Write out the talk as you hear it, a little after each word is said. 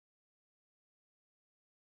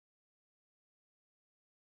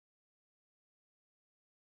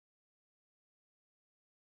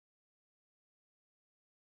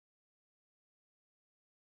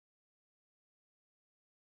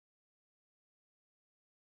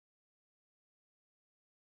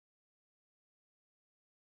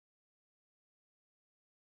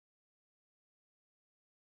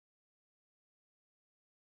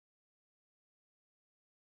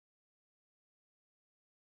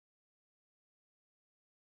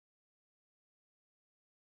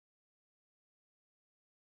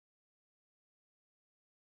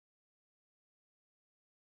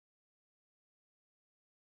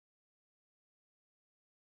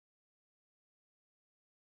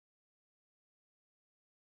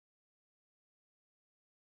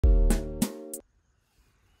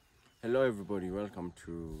Hello everybody, welcome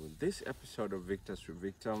to this episode of Victors with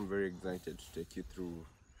Victor. I'm very excited to take you through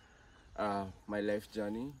my life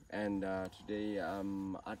journey, and today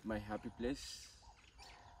I'm at my happy place,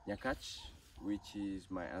 Nyakach, which is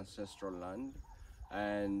my ancestral land.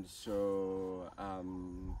 And so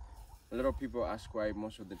a lot of people ask why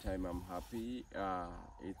most of the time I'm happy.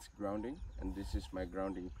 It's grounding, and this is my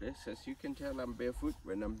grounding place. As you can tell, I'm barefoot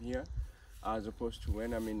when I'm here, as opposed to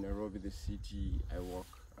when I'm in Nairobi, the city. I walk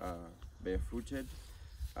barefooted,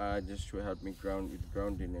 just to help me ground with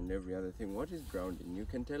grounding and every other thing. What is grounding? You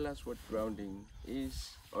can tell us what grounding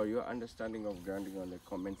is or your understanding of grounding on the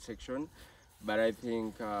comment section. But I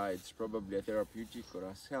think it's probably a therapeutic or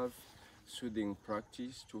a self-soothing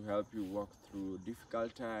practice to help you walk through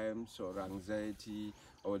difficult times or anxiety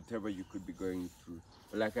or whatever you could be going through.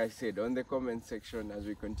 Like I said, on the comment section, as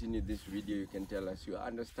we continue this video, you can tell us your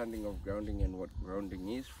understanding of grounding and what grounding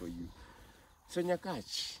is for you. So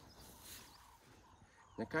Nyakach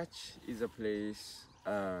is a place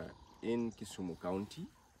in Kisumu County,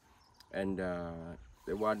 and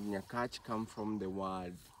the word Nyakach comes from the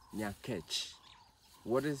word Nyakech.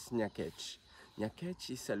 What is Nyakech? Nyakech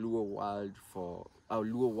is a Luo word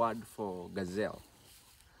for gazelle.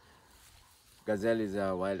 Gazelle is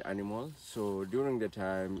a wild animal. So during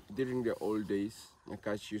the old days,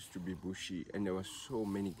 Nyakach used to be bushy, and there were so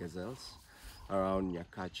many gazelles around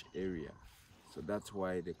Nyakach area. So that's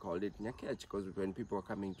why they called it Nyakech, because when people were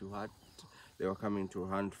coming to hunt, they were coming to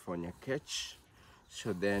hunt for Nyakech.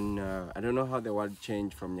 So then, I don't know how the word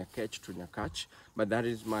changed from Nyakech to Nyakach, but that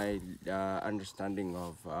is my understanding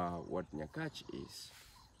of what Nyakach is.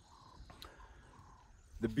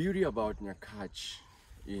 The beauty about Nyakach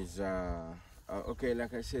is, okay,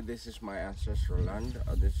 like I said, this is my ancestral land.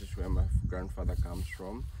 This is where my grandfather comes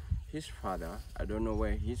from. His father, I don't know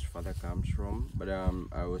where his father comes from, but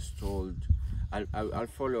I was told, I'll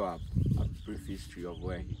follow up a brief history of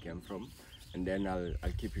where he came from, and then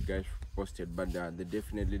I'll keep you guys posted. But they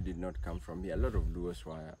definitely did not come from here. A lot of Luos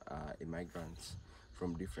were immigrants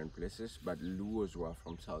from different places, but Luos were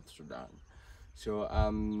from South Sudan. So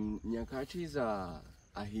Nyakach is a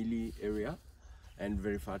hilly area and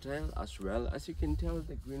very fertile as well. As you can tell,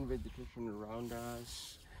 the green vegetation around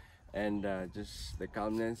us, and just the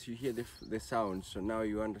calmness. You hear the sound, so now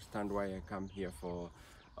you understand why I come here for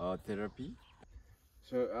therapy.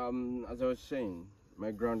 So as I was saying,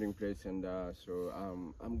 my grounding place, and so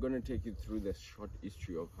I'm gonna take you through the short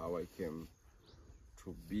history of how I came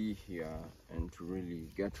to be here and to really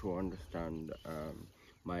get to understand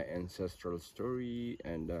my ancestral story,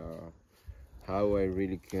 and how I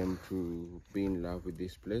really came to be in love with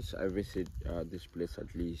this place. I visit this place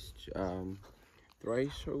at least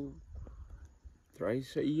thrice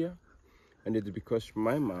a year, and it's because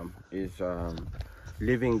my mom is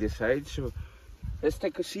living this side. So let's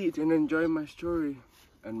take a seat and enjoy my story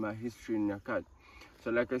and my history in Nyakach.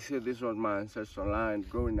 So like I said, this was my ancestral land.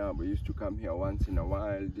 Growing up, we used to come here once in a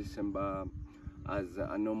while. December, as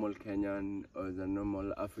a normal Kenyan or as a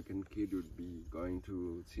normal African kid, would be going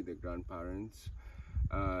to see the grandparents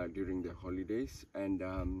during the holidays. And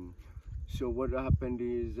so what happened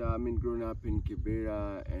is, growing up in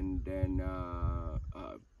Kibera, and then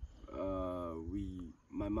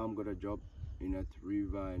my mom got a job in Earth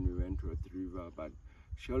River, and we went to Earth River, but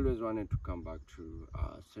she always wanted to come back to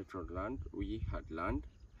settled land. We had land,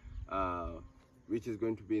 which is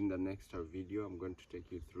going to be in the next video. I'm going to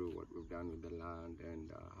take you through what we've done with the land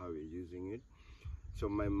and how we're using it. So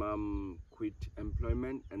my mom quit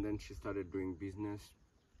employment, and then she started doing business.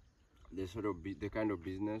 The kind of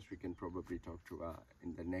business we can probably talk to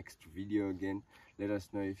in the next video again. Let us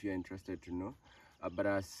know if you're interested to know. But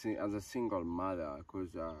as a single mother,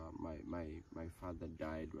 because my father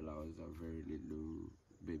died while I was a very little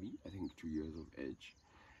baby, I think 2 years of age,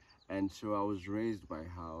 and so I was raised by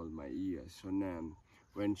her all my years. So now,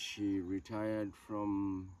 when she retired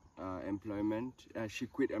from employment, she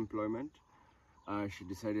quit employment. She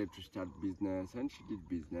decided to start business, and she did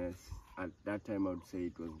business. At that time, I would say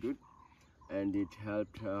it was good, and it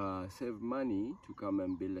helped her save money to come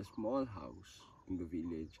and build a small house in the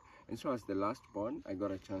village. And so as the last born, I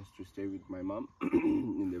got a chance to stay with my mom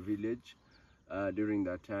in the village. During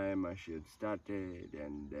that time, she had started,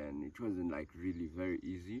 and then it wasn't like really very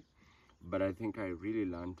easy, but I think I really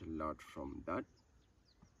learned a lot from that.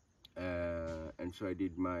 And so I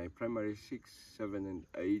did my primary 6, 7, and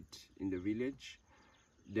 8 in the village.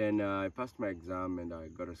 Then I passed my exam, and I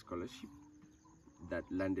got a scholarship that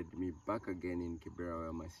landed me back again in Kibera,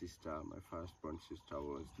 where my firstborn sister,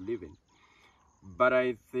 was living. But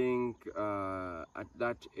I think at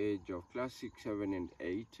that age of class 6, 7, and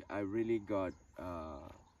 8, I really got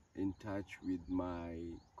in touch with my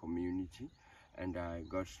community, and I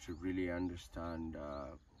got to really understand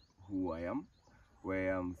who I am,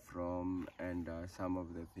 where I'm from, and some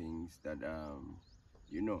of the things that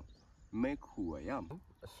you know, make who I am.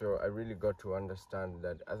 So I really got to understand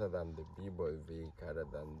that other than the B-boy Vic, other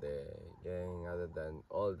than the gang, other than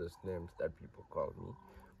all those names that people call me,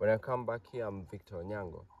 when I come back here, I'm Victor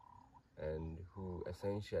Onyango, and who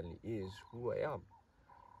essentially is who I am.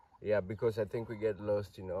 Yeah, because I think we get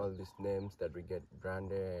lost in all these names that we get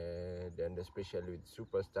branded, and especially with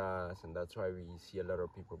superstars, and that's why we see a lot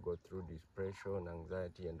of people go through depression,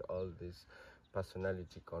 anxiety, and all this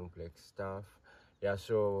personality complex stuff. Yeah,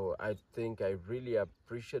 so I think I really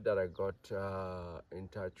appreciate that I got in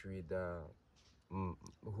touch with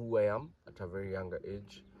who I am at a very younger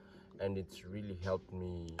age, and it's really helped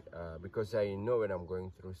me because I know when I'm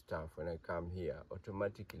going through stuff, when I come here,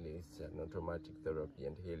 automatically it's an automatic therapy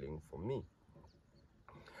and healing for me.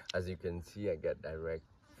 As you can see, I get direct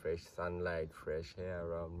fresh sunlight, fresh air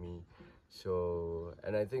around me. So,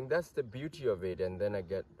 and I think that's the beauty of it. And then I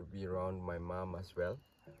get to be around my mom as well,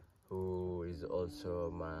 who is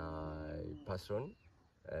also my person.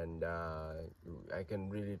 And I can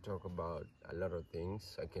really talk about a lot of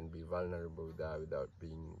things. I can be vulnerable with that without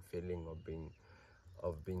being feeling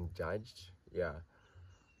of being judged. Yeah.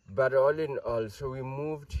 But all in all, so we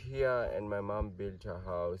moved here and my mom built her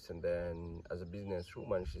house, and then as a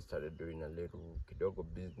businesswoman, she started doing a little kidogo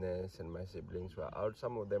business, and my siblings were out.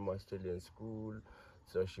 Some of them were still in school,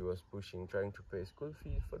 so she was pushing, trying to pay school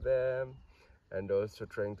fees for them, and also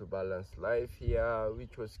trying to balance life here,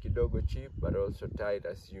 which was kidogo cheap, but also tight.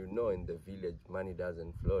 As you know, in the village, money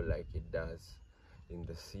doesn't flow like it does in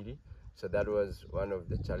the city. So that was one of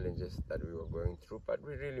the challenges that we were going through, but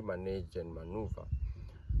we really managed and maneuver.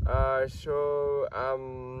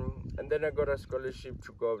 And then I got a scholarship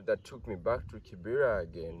to go that took me back to Kibera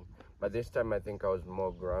again, but this time I think I was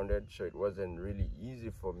more grounded, so it wasn't really easy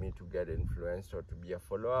for me to get influenced or to be a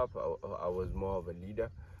follow-up. I was more of a leader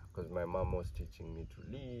because my mom was teaching me to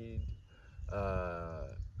lead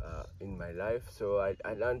in my life, so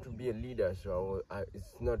I learned to be a leader. So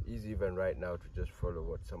it's not easy even right now to just follow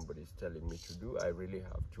what somebody's telling me to do. I really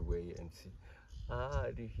have to weigh and see.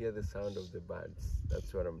 Do you hear the sound of the birds?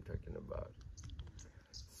 That's what I'm talking about.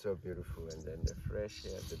 So beautiful, and then the fresh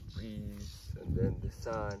air, the breeze, and then the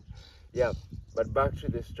sun. Yeah, but back to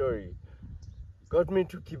the story. Got me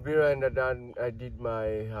to Kibera, and I did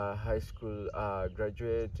my high school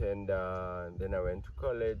graduate, and then I went to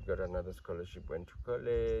college, got another scholarship, went to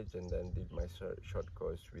college, and then did my short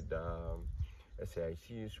course with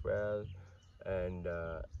SAIC as well. And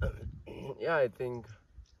yeah, I think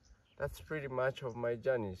that's pretty much of my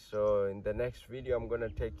journey. So in the next video, I'm gonna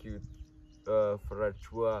take you for a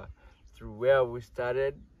tour through where we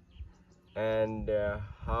started and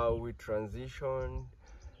how we transitioned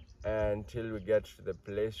until we get to the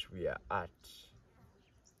place we are at.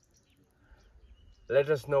 Let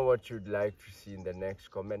us know what you'd like to see in the next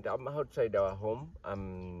comment. I'm outside our home.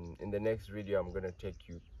 In the next video, I'm gonna take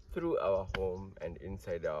you through our home and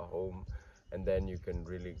inside our home, and then you can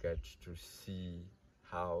really get to see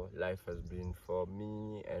how life has been for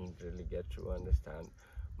me and really get to understand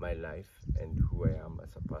my life and who I am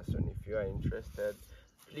as a person. If you are interested,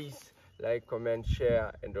 please like, comment,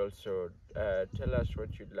 share, and also tell us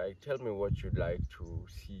what you'd like. Tell me what you'd like to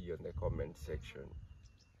see on the comment section.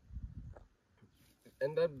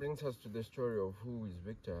 And that brings us to the story of who is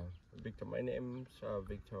Victor. Victor, my name's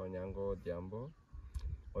Victor Onyango Odhiambo.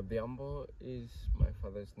 Odhiambo is my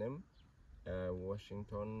father's name,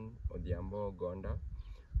 Washington Odhiambo Ogonda.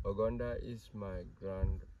 Ogonda is my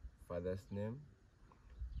grandfather's name.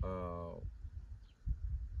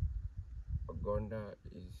 Ogonda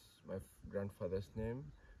is my grandfather's name.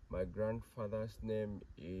 My grandfather's name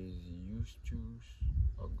is Eustace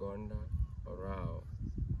Ogonda Orao,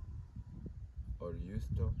 or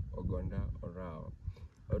Yusto Ogonda Orao.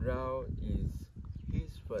 Orao is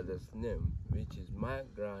his father's name, which is my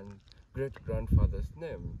great-grandfather's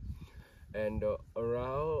name. And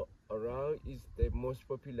Orao is the most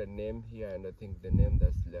popular name here, and I think the name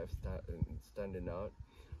that's left standing out.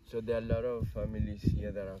 So there are a lot of families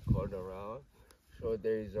here that are called Orao. So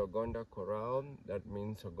there is Ogonda Korao, that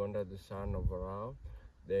means Ogonda the son of Orao.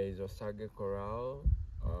 There is Osage Korao,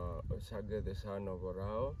 Osage the son of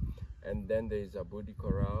Orao. And then there is Abudi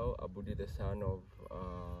Korao, Abudi the son of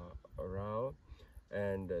Orao.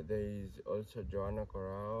 And there is also Johanna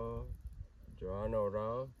Korao, Johanna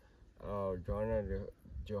Orao,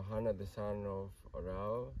 Johanna the son of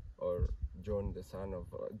Orao, or John the son of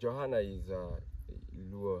Johanna is a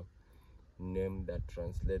Luo name that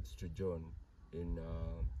translates to John in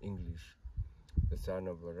English, the son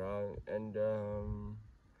of Orao. And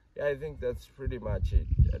yeah, I think that's pretty much it.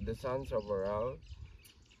 The sons overall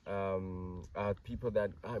are people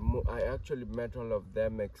that I actually met all of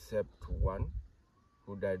them except one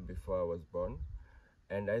who died before I was born,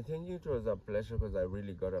 and I think it was a pleasure because I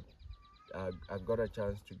really I got a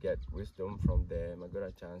chance to get wisdom from them. I got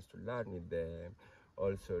a chance to learn with them,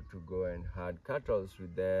 also to go and herd cattle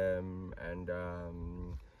with them, and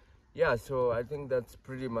yeah, so I think that's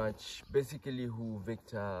pretty much basically who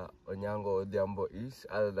Victor Onyango Odhiambo is,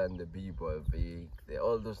 other than the B-boy Vic,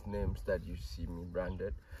 all those names that you see me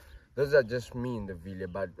branded. Those are just me in the village,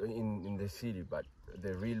 but in the city, but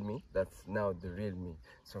the real me, that's now the real me.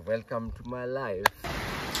 So welcome to my life.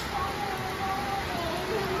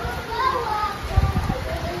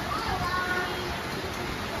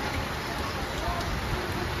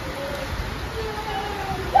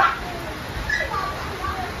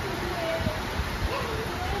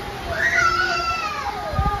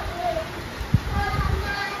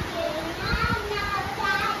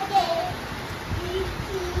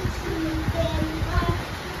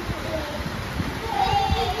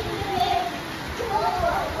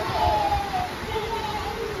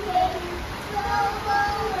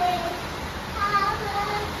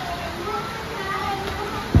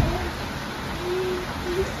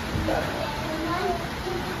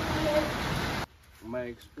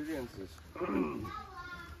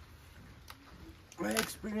 My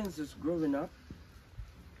experiences growing up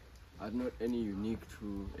are not any unique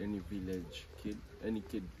to any village kid, any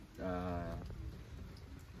kid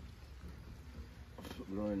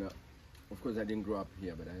growing up. Of course, I didn't grow up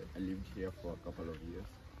here, but I lived here for a couple of years.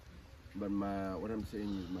 But what I'm saying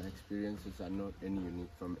is my experiences are not any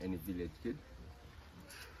unique from any village kid.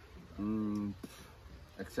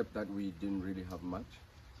 Except that we didn't really have much.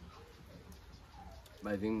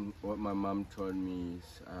 But I think what my mom told me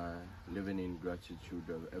is living in gratitude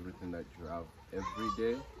of everything that you have every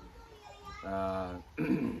day,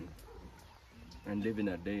 and living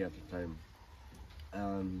a day at a time.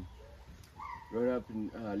 Growing up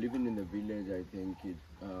living in the village, I think it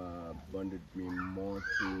bonded me more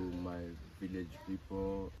to my village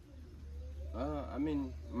people. I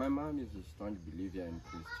mean, my mom is a staunch believer in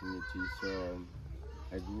Christianity, so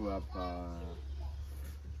I grew up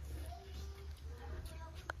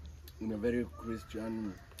in a very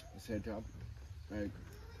Christian setup, like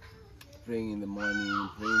praying in the morning,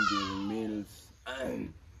 praying during meals,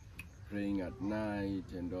 praying at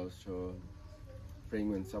night, and also praying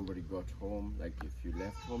when somebody got home. Like if you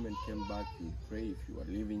left home and came back, you'd pray. If you were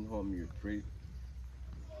leaving home, you'd pray.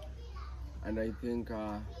 And I think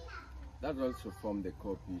that also formed the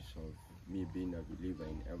core piece of me being a believer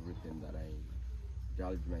in everything that I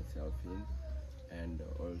indulge myself in, and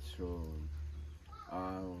also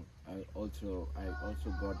I also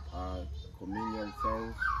got a communal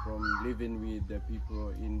sense from living with the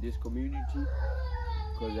people in this community,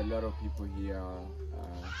 because a lot of people here are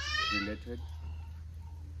related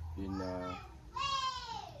in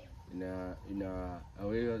a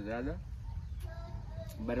way or the other.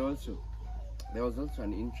 But also there was also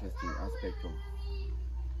an interesting aspect of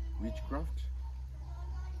witchcraft,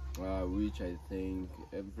 which I think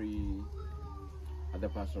every other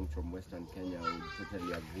person from Western Kenya would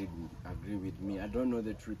totally agree with me. I don't know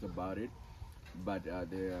the truth about it, but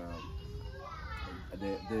there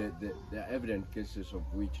are evident cases of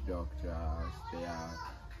witch doctors. There are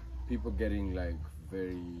people getting like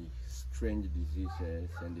very strange diseases,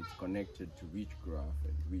 and it's connected to witchcraft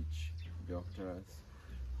and witch doctors.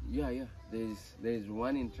 Yeah. There's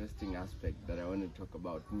one interesting aspect that I want to talk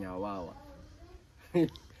about, Nyawawa. If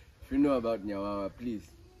you know about Nyawawa,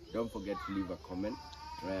 please don't forget to leave a comment.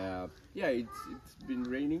 Yeah, it's been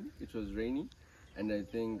raining. It was raining, and I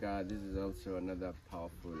think this is also another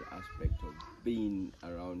powerful aspect of being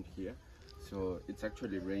around here. So it's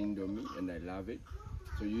actually rained on me, and I love it.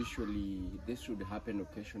 So usually this would happen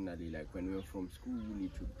occasionally, like when we were from school,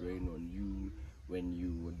 it would rain on you. When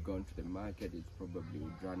you would go to the market, it probably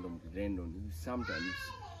would randomly rain on you sometimes.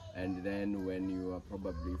 And then when you are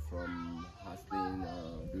probably from hustling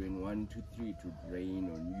or doing 1, 2, 3, it would rain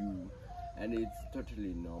on you. And it's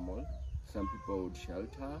totally normal. Some people would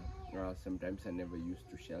shelter. Sometimes I never used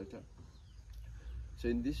to shelter. So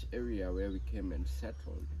in this area where we came and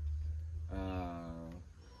settled,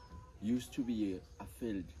 used to be a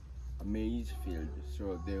field, a maize field.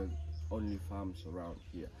 So there were only farms around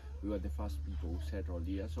here. We were the first people who settled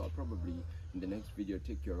here. So I'll probably in the next video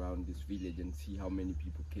take you around this village and see how many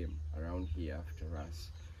people came around here after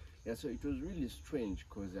us. Yeah, so it was really strange,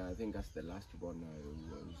 because I think as the last born, I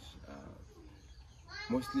was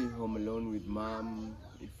mostly home alone with mom,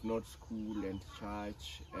 if not school and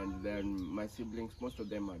church. And then my siblings, most of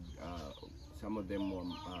them are, some of them were,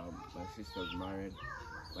 my sister was married.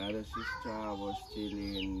 My other sister was still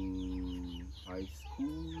in high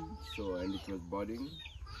school, so, and it was boarding.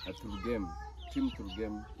 Through game, team through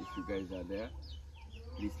game, if you guys are there,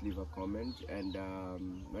 please leave a comment. And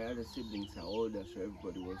my other siblings are older, so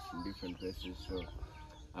everybody was in different places, so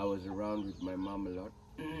I was around with my mom a lot.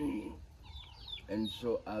 And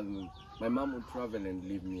so my mom would travel and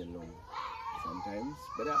leave me alone sometimes,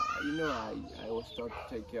 but I was taught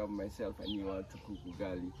to take care of myself. I knew how to cook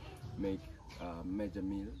ugali, make major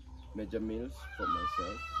meals for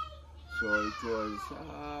myself, so it was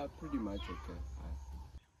pretty much okay.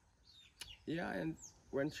 Yeah, and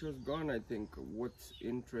when she was gone, I think what's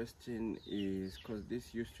interesting is because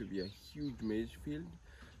this used to be a huge maize field.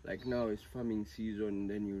 Like now it's farming season,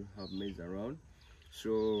 then you have maize around.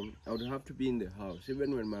 So I would have to be in the house.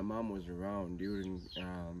 Even when my mom was around during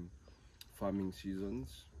farming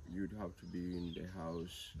seasons, you'd have to be in the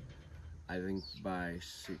house, I think by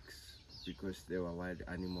 6, because there were wild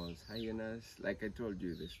animals, hyenas. Like I told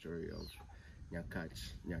you the story of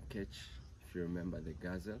Nyakech, if you remember the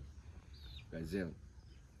gazelle.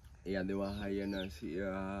 Yeah, there were hyenas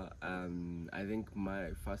here. I think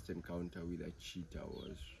my first encounter with a cheetah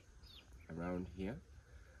was around here,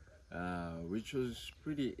 which was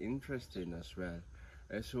pretty interesting as well.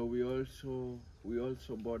 So we also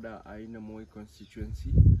border Aina Moi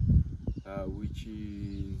constituency, which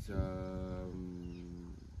is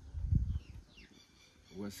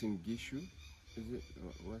was in Gishu. Is it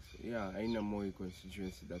was yeah, Aina Moi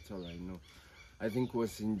constituency, that's all I know. I think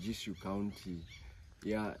was in Gishu County.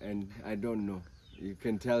 Yeah, and I don't know. You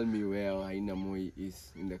can tell me where Aina Moi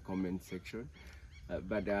is in the comment section.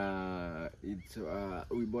 But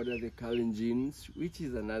we border the Kalenjins, which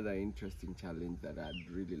is another interesting challenge that I'd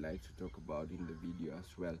really like to talk about in the video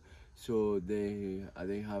as well. So they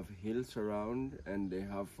have hills around and they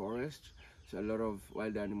have forest. So a lot of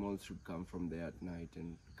wild animals would come from there at night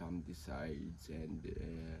and come these sides and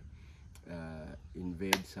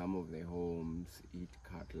invade some of the homes, eat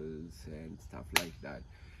cattle and stuff like that.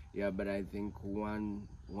 Yeah, but I think one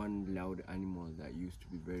loud animal that used to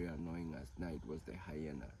be very annoying at night was the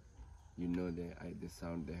hyena. You know the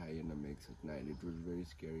sound the hyena makes at night. It was very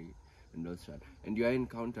scary and also, and your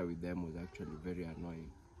encounter with them was actually very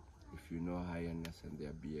annoying, if you know hyenas and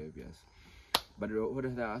their behaviors. But what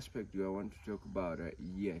other aspect do I want to talk about?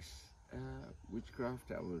 Yes,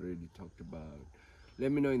 witchcraft I've already talked about.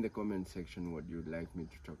 Let me know in the comment section what you'd like me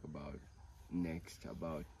to talk about next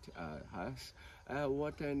about us.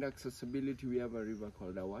 Water and accessibility. We have a river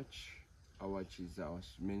called Awach. Awach is our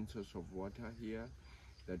main source of water here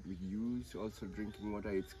that we use. Also drinking water,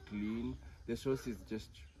 it's clean. The source is just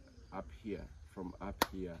up here, from up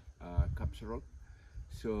here, Caps Rock.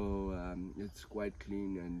 So it's quite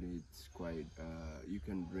clean and it's quite, you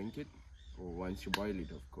can drink it, or once you boil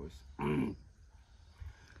it, of course.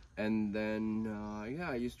 And then, yeah,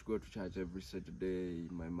 I used to go to church every Saturday.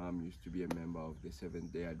 My mom used to be a member of the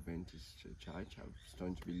Seventh-day Adventist Church, a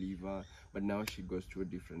staunch believer, but now she goes to a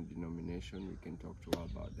different denomination. We can talk to her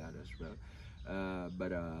about that as well.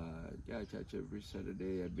 Yeah, church every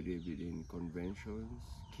Saturday. I believe in conventions.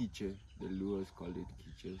 Kiche, the Luos called it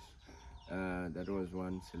Kiches. That was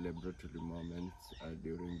one celebratory moment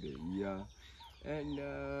during the year. And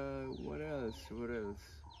what else?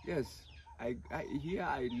 Yes. Here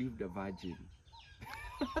I lived a virgin.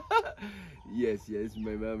 yes,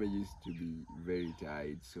 my mama used to be very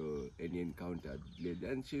tight, so any encounter led,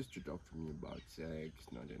 and she used to talk to me about sex,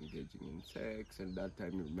 not engaging in sex, and that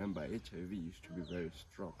time, you remember, HIV used to be very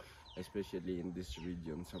strong, especially in these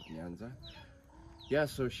regions of Nyanza. Yeah,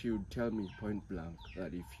 so she would tell me point blank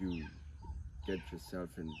that if you get yourself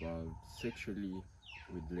involved sexually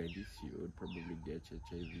with ladies, you would probably get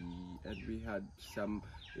HIV. And we had some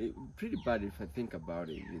pretty bad, if I think about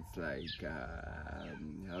it. It's like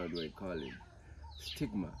how do I call it,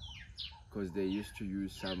 stigma, because they used to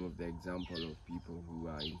use some of the example of people who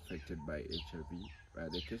are infected by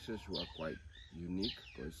HIV. The cases were quite unique,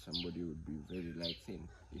 because somebody would be very light thin.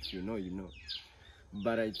 If you know, you know.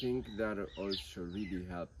 But I think that also really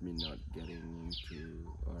helped me not getting into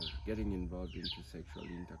or getting involved into sexual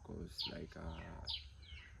intercourse, like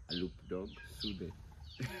a loop dog, Sude.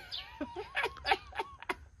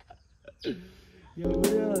 Yeah,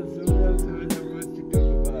 what else am I supposed to do?